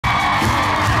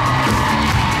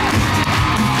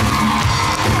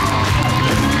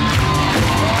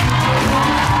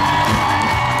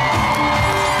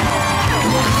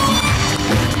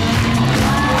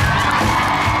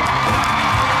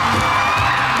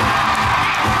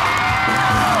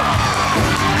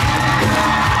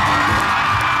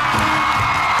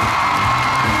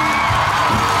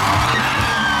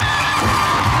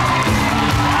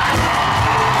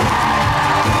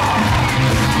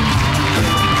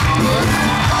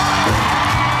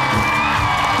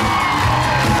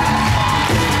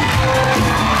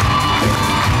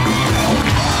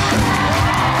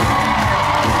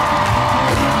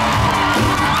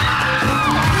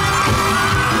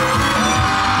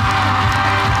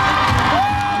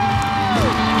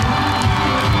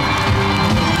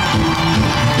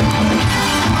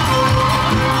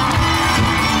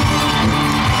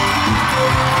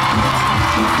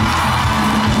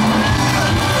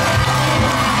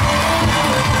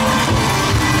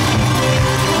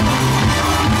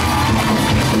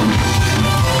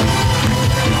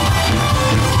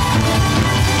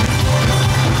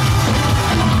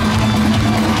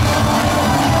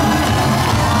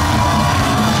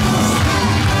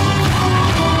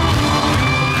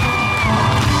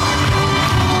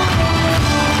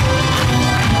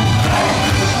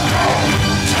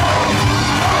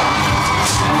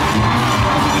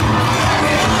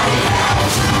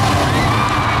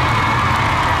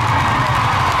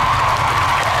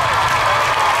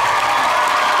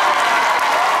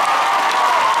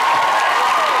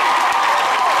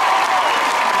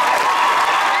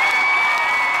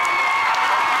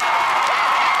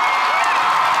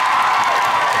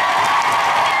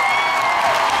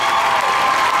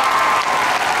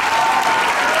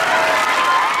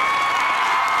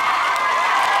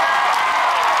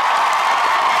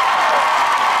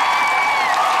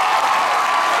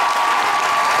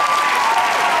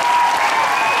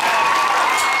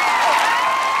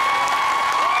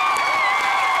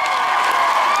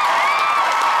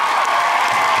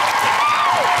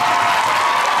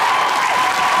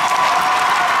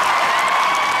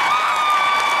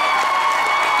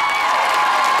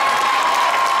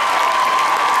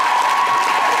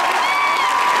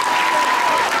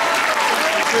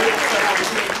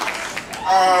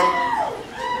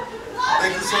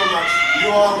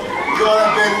You all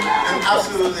have been an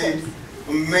absolutely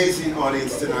amazing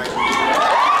audience tonight.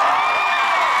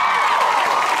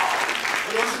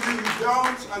 For those of you who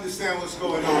don't understand what's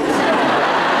going on,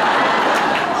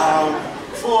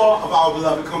 4 of our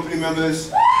beloved company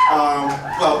members,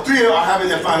 well, 3 are having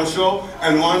their final show,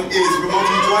 and 1 is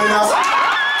remotely joining us.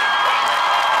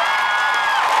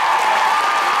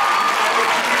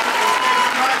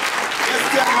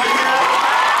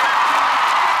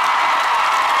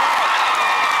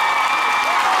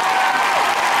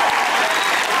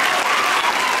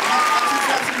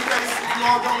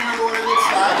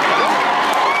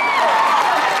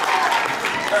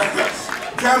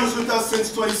 Dan was with us since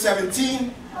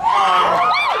 2017. Yeah,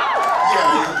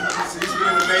 he's been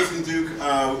an amazing Duke.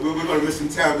 We're going to miss him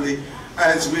terribly,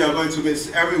 as we are going to miss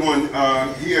everyone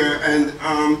here. And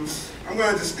I'm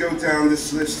going to just go down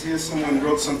this list here. Someone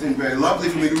wrote something very lovely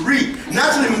for me to read.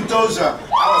 Natalie Mendoza,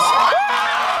 our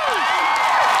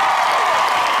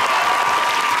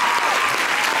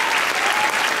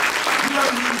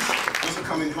Rouge was a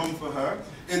coming home for her,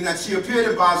 in that she appeared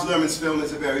in Baz Luhrmann's film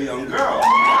as a very young girl.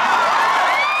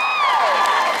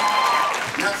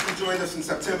 Natalie joined us in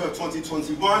September of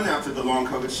 2021 after the long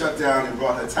COVID shutdown and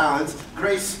brought her talent,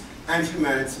 grace, and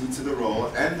humanity to the role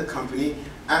and the company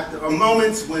at a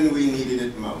moment when we needed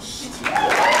it most.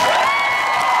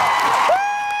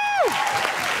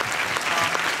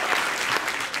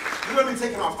 We're going to be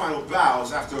taking our final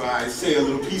bows after I say a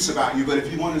little piece about you, but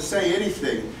if you want to say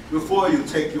anything before you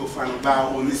take your final bow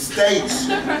on this stage.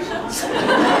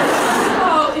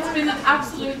 Oh, it's been an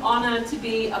absolute honor to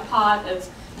be a part of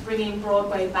bringing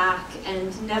Broadway back,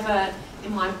 and never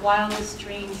in my wildest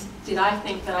dreams did I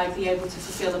think that I'd be able to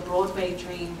fulfill a Broadway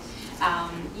dream.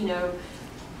 You know,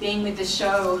 being with the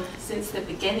show since the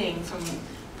beginning, from,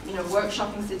 you know,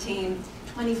 workshopping the team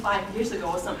 25 years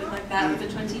ago or something like that, over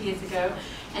 20 years ago,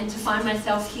 and to find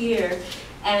myself here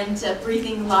and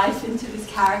breathing life into this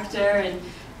character and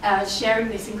sharing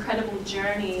this incredible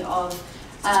journey of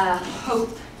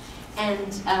hope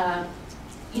and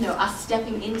you know, us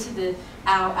stepping into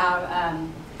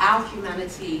our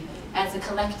humanity as a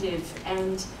collective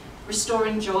and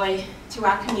restoring joy to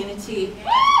our community.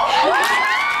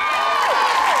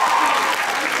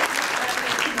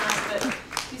 But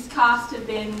this cast have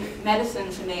been medicine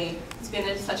for me. It's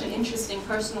been such an interesting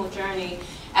personal journey,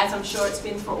 as I'm sure it's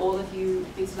been for all of you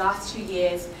these last 2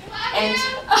 years. And,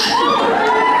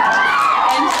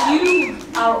 and you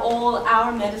are all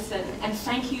our medicine, and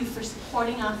thank you for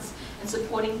supporting us and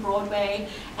supporting Broadway,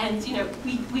 and you know,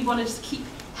 we want to just keep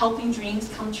helping dreams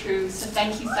come true, so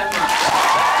thank you so much.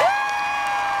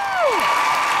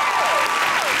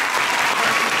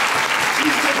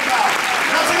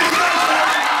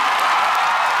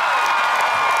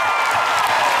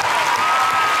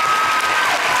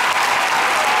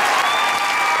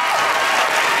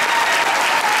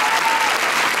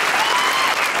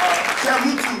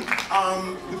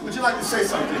 Would you like to say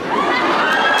something?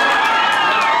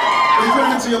 Will you put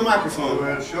it into your microphone?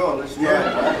 Well, sure, let's try.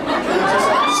 Yeah. Can you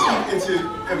just speak into,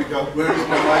 there we go. Where is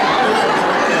my microphone?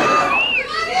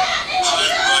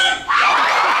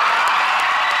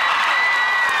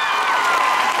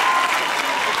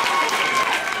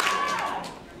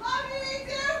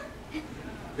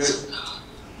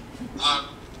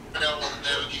 I don't want to be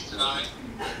with you tonight.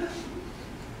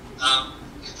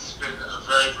 It's been a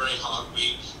very, very hard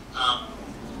week.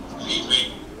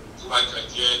 Leaving like I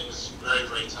did was very,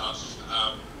 very tough.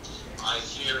 I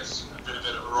hear it's been a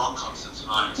bit of a rock concert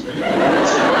tonight.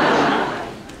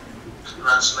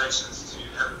 Congratulations to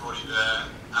everybody there.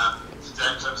 To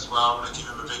Declan as well, I want to give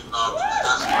him a big nod.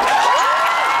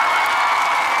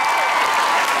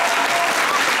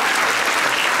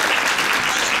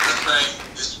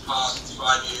 This past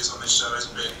 5 years on this show has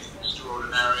been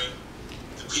extraordinary.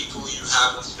 The people you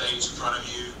have on stage in front of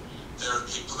you, there are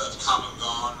people that have come and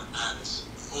gone, and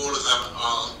all of them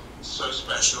are so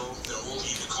special. They're all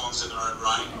unicorns in their own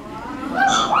right. We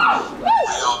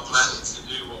are blessed to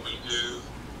do what we do,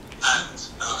 and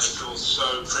I feel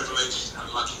so privileged and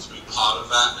lucky to be part of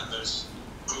that, and those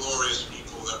glorious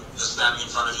people that are standing in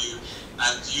front of you.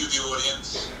 And you, the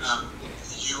audience,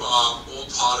 you are all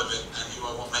part of it, and you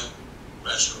are what makes it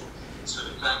special. So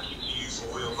thank you to you for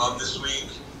all your love this week.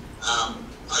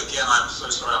 Again, I'm so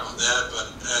sorry I'm not there, but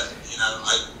you know,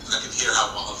 I can hear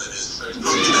how wild it is. So I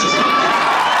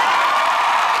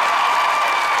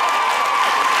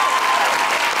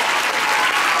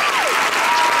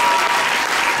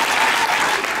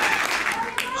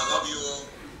love you all.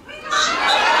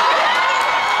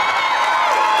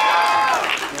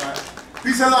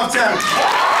 Peace and love, Tim.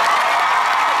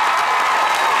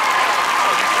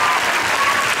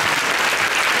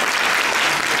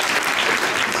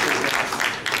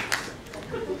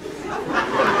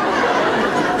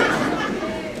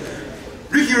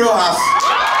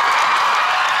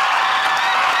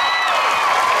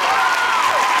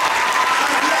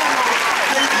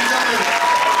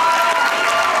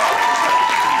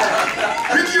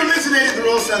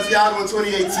 Figueroa Santiago in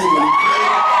 2018 when he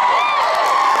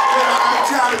played our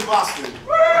town in Boston.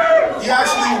 He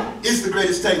actually is the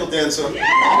greatest tango dancer.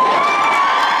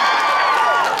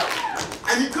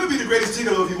 And he could be the greatest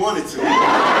gigolo if he wanted to.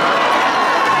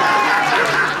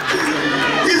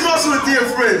 He's also a dear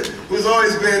friend who's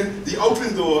always been the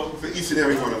open door for each and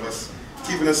every one of us,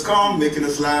 keeping us calm, making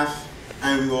us laugh,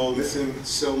 and we all miss him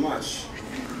so much.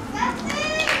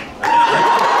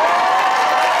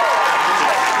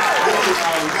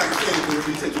 If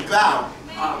we take a bow.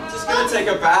 I'm just gonna take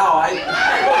a bow.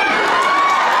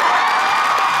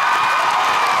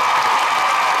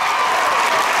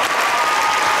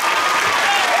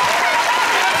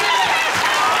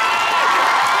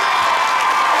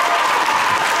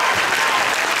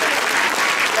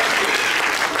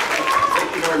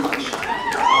 Thank you very much.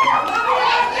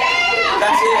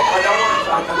 That's it. I don't want to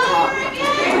talk.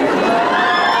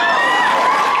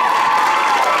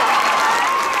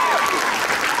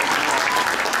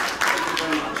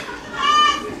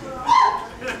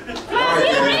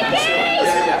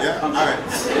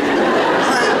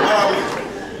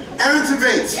 I'm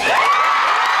Tveit.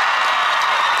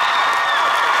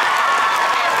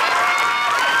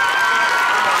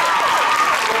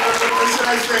 What should I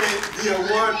say?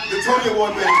 The Tony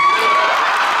Award winning.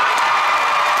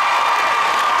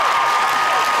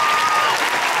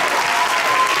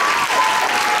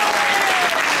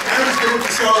 Aaron's been with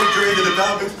the show during the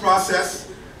development process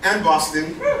and Boston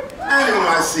and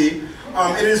NYC.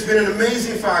 It has been an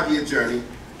amazing 5-year journey.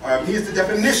 He is the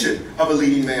definition of a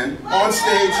leading man, on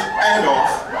stage and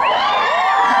off.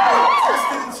 He's been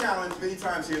tested and challenged many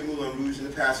times here at Moulin Rouge in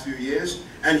the past few years,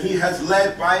 and he has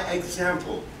led by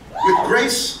example, with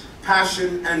grace,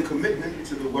 passion, and commitment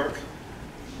to the work.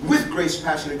 With grace,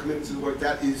 passion, and commitment to the work,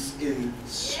 that is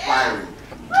inspiring.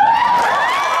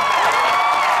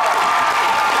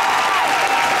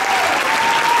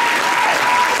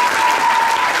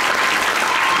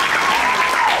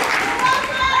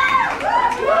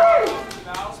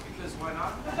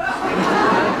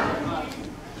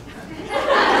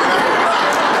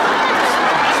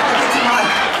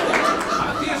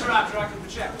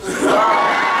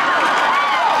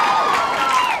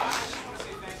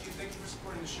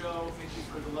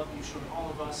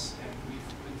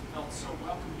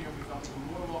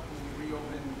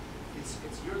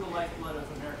 You're the lifeblood of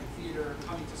American theater,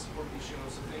 coming to support these shows,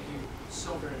 so thank you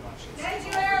so very much. Thank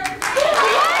you, Eric.